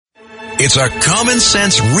It's a common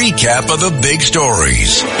sense recap of the big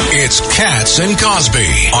stories. It's Katz and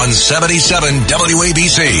Cosby on 77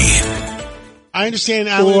 WABC. I understand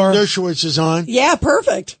Alan Dershowitz is on. Yeah,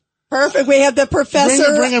 perfect. Perfect. We have the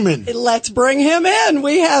professor. Bring him in. Let's bring him in.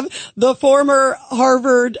 We have the former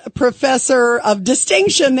Harvard professor of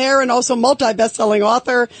distinction there and also multi-best-selling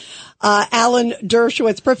author, Alan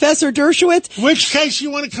Dershowitz. Professor Dershowitz. Which case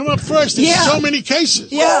you want to come up first? There's so many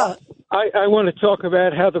cases. Yeah. I want to talk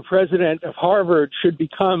about how the president of Harvard should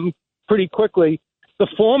become pretty quickly the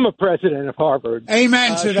former president of Harvard.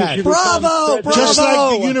 Amen to that. Bravo. Just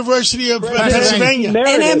like the University of Pennsylvania. And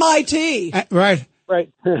MIT. Right.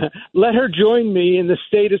 Right. Let her join me in the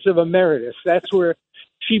status of emeritus. That's where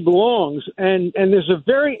she belongs. And there's a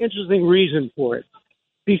very interesting reason for it.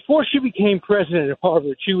 Before she became president of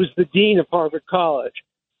Harvard, she was the dean of Harvard College.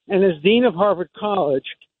 And as dean of Harvard College,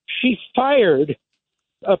 she fired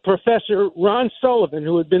Professor Ron Sullivan,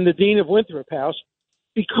 who had been the dean of Winthrop House,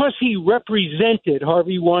 because he represented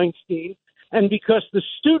Harvey Weinstein and because the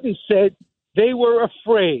students said they were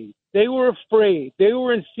afraid. They were afraid. They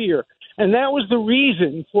were in fear. And that was the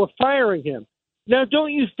reason for firing him. Now,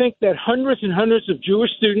 don't you think that hundreds and hundreds of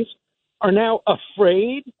Jewish students are now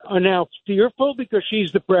afraid, are now fearful because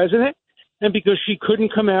she's the president and because she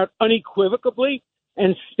couldn't come out unequivocally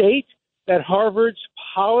and state that Harvard's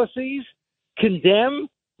policies condemn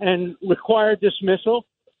and require dismissal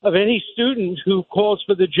of any student who calls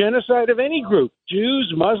for the genocide of any group,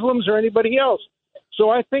 Jews, Muslims, or anybody else? So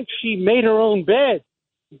I think she made her own bed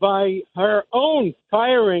by her own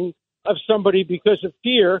firing of somebody because of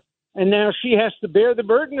fear, and now she has to bear the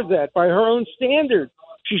burden of that by her own standard.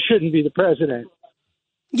 She shouldn't be the president.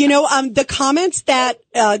 You know, the comments that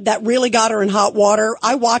really got her in hot water,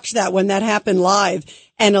 I watched that when that happened live,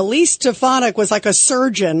 and Elise Stefanik was like a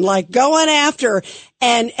surgeon, like going after,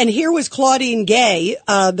 and here was Claudine Gay,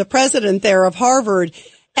 the president there of Harvard,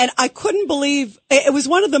 and I couldn't believe, it was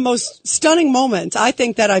one of the most stunning moments I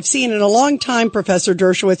think that I've seen in a long time, Professor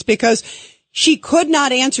Dershowitz, because she could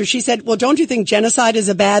not answer. She said, well, don't you think genocide is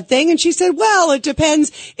a bad thing? And she said, well, it depends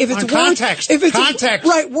if it's context. Context.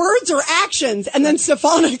 Right, words or actions. And then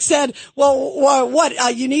Stefanik said, well,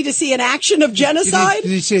 what, you need to see an action of genocide?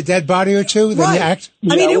 Did you see a dead body or two? Then right. you act?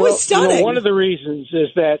 I mean, it was stunning. One of the reasons is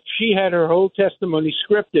that she had her whole testimony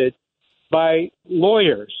scripted by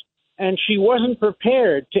lawyers, and she wasn't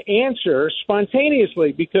prepared to answer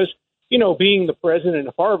spontaneously because, being the president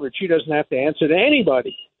of Harvard, she doesn't have to answer to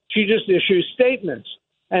anybody. She just issues statements.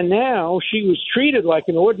 And now she was treated like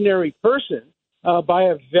an ordinary person by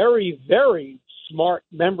a very, very smart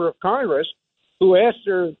member of Congress who asked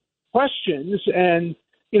her questions. And,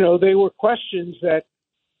 they were questions that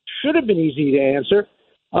should have been easy to answer.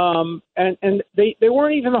 And they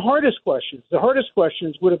weren't even the hardest questions. The hardest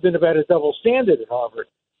questions would have been about a double standard at Harvard.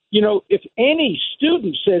 If any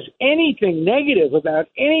student says anything negative about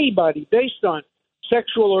anybody based on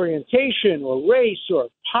sexual orientation or race or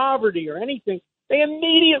poverty or anything, they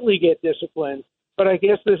immediately get disciplined. But I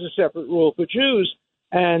guess there's a separate rule for Jews,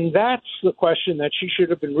 and that's the question that she should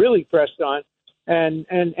have been really pressed on,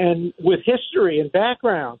 and with history and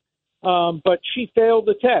background. But she failed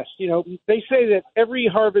the test. They say that every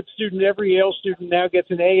Harvard student, every Yale student now gets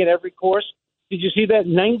an A in every course. Did you see that?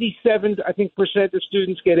 97%, I think, percent of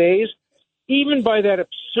students get A's. Even by that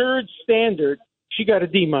absurd standard, she got a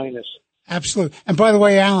D minus. Absolutely. And by the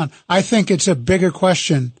way, Alan, I think it's a bigger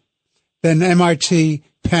question than MIT,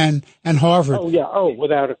 Penn, and Harvard. Oh, yeah. Oh,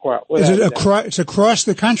 without a doubt. It's across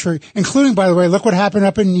the country, including, by the way, look what happened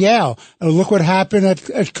up in Yale. Look what happened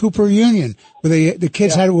at Cooper Union, where the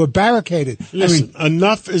kids were barricaded. Listen,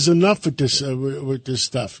 enough is enough with this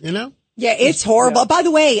stuff, Yeah, it's horrible. Yeah. By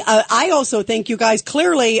the way, I also think you guys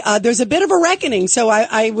clearly, there's a bit of a reckoning. So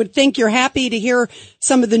I would think you're happy to hear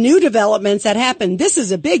some of the new developments that happened. This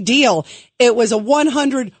is a big deal. It was a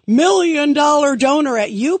 $100 million donor at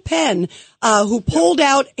UPenn, who pulled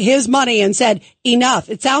out his money and said, enough.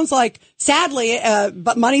 It sounds like, sadly,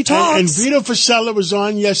 but money talks. And Vito Fossella was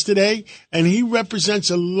on yesterday, and he represents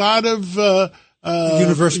a lot of,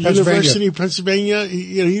 University of Pennsylvania.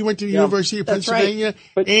 He went to the University of Pennsylvania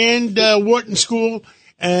and Wharton School,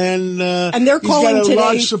 and they're calling he's got a today,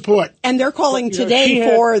 lot of support. And they're calling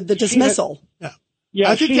today for the dismissal.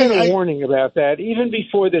 I think she had a warning about that. Even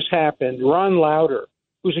before this happened, Ron Lauder,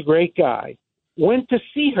 who's a great guy, went to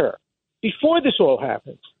see her before this all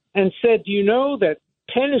happened and said, do you know that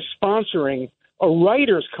Penn is sponsoring a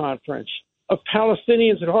writers' conference of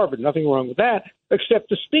Palestinians at Harvard? Nothing wrong with that, except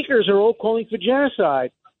the speakers are all calling for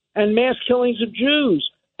genocide and mass killings of Jews.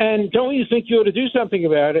 And don't you think you ought to do something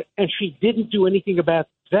about it? And she didn't do anything about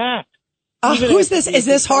that. Who's this? Is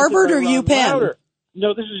this Harvard or UPenn?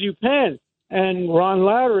 no, this is UPenn. And Ron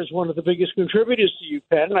Lauder is one of the biggest contributors to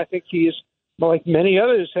UPenn, and I think he is, like many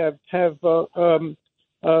others, have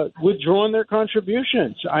withdrawn their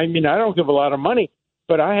contributions. I mean, I don't give a lot of money,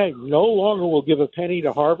 but I no longer will give a penny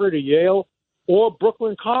to Harvard or Yale or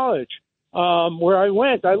Brooklyn College, where I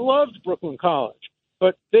went. I loved Brooklyn College,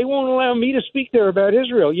 but they won't allow me to speak there about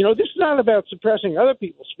Israel. You know, this is not about suppressing other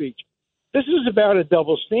people's speech. This is about a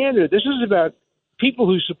double standard. This is about people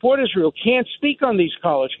who support Israel can't speak on these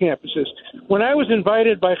college campuses. When I was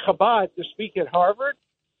invited by Chabad to speak at Harvard,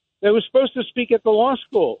 I was supposed to speak at the law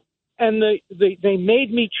school. And they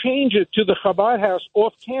made me change it to the Chabad house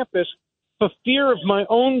off campus for fear of my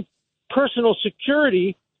own personal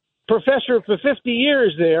security. Professor for 50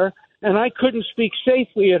 years there, and I couldn't speak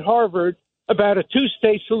safely at Harvard about a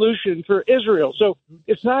two-state solution for Israel. So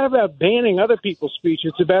it's not about banning other people's speech.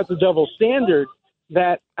 It's about the double standard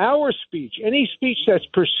that our speech, any speech that's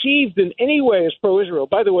perceived in any way as pro-Israel,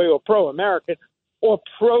 by the way, or pro-American, or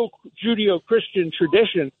pro-Judeo-Christian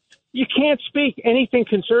tradition, you can't speak anything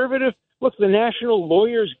conservative. Look, the National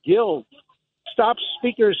Lawyers Guild stops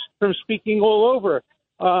speakers from speaking all over,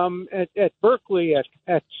 at Berkeley,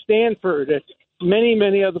 at Stanford, at many,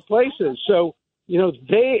 many other places. So, you know,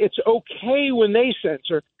 it's okay when they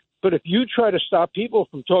censor, but if you try to stop people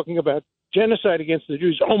from talking about genocide against the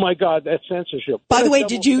Jews, oh my God, that's censorship. By the way,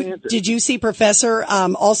 did you see, Professor,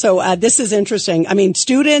 also, this is interesting. I mean,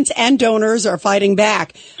 students and donors are fighting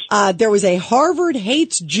back. There was a Harvard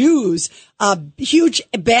Hates Jews, huge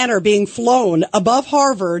banner being flown above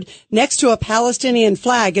Harvard next to a Palestinian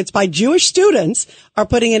flag. It's by Jewish students are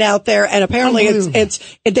putting it out there. And apparently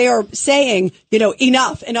they are saying, you know,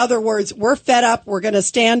 enough. In other words, we're fed up. We're going to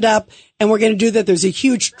stand up and we're going to do that. There's a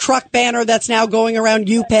huge truck banner that's now going around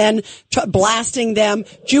UPenn, blasting them.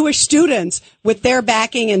 Jewish students with their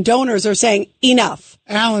backing and donors are saying enough.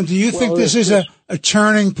 Alan, do you think this is a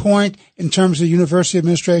turning point in terms of university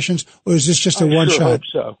administrations, or is this just a one-shot? I hope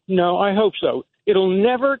so. No, I hope so. It'll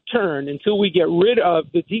never turn until we get rid of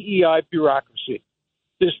the DEI bureaucracy,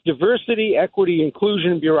 this diversity, equity,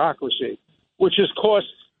 inclusion bureaucracy, which has cost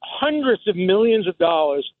hundreds of millions of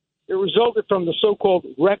dollars. It resulted from the so-called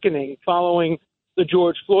reckoning following the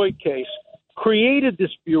George Floyd case, created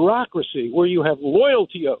this bureaucracy where you have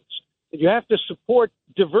loyalty oaths. You have to support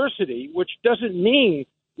diversity, which doesn't mean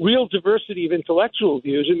real diversity of intellectual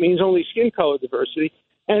views. It means only skin color diversity,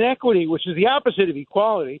 and equity, which is the opposite of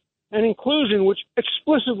equality, and inclusion, which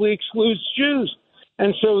explicitly excludes Jews.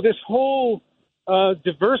 And so this whole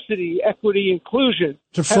diversity, equity, inclusion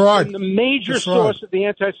has been the major source of the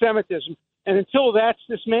anti-Semitism. And until that's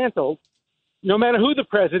dismantled, no matter who the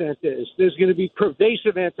president is, there's going to be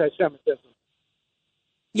pervasive anti-Semitism.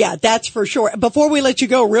 Yeah, that's for sure. Before we let you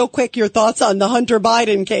go, real quick, your thoughts on the Hunter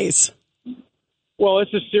Biden case. Well,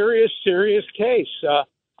 it's a serious, serious case.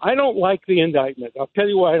 I don't like the indictment. I'll tell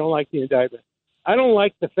you why I don't like the indictment. I don't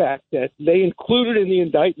like the fact that they included in the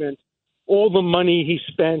indictment all the money he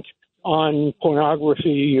spent on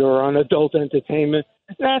pornography or on adult entertainment.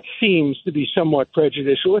 That seems to be somewhat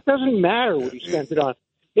prejudicial. It doesn't matter what he spent it on.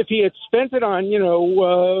 If he had spent it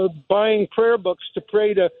on, buying prayer books to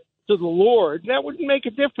pray to the Lord, that wouldn't make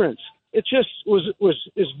a difference. It just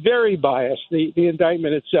is very biased, the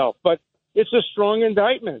indictment itself. But it's a strong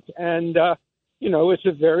indictment, and it's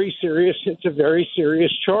a very serious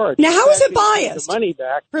charge. Now, how is it biased? The money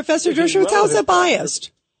back, Professor Dershowitz, how is it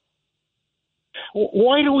biased?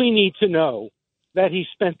 Why do we need to know that he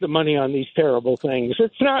spent the money on these terrible things?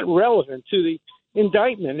 It's not relevant to the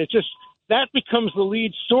indictment. It just that becomes the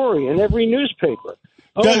lead story in every newspaper.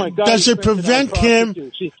 Oh my God! Does it prevent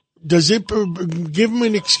him? Does it give him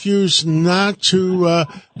an excuse not to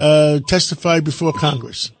testify before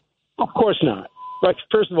Congress? Of course not. But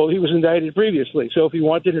first of all, he was indicted previously, so if he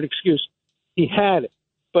wanted an excuse, he had it.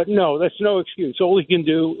 But no, that's no excuse. All he can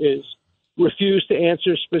do is refuse to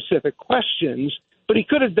answer specific questions. But he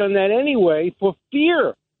could have done that anyway for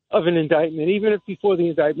fear of an indictment, even if before the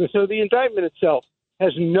indictment. So the indictment itself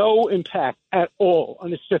has no impact at all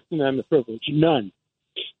on his Fifth Amendment privilege. None.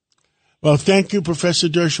 Well, thank you, Professor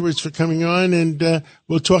Dershowitz, for coming on, and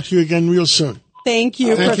we'll talk to you again real soon. Thank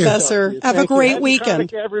you, Professor. Have a great weekend.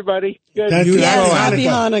 Happy Hanukkah, everybody. Yes, happy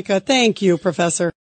Hanukkah. Thank you, Professor.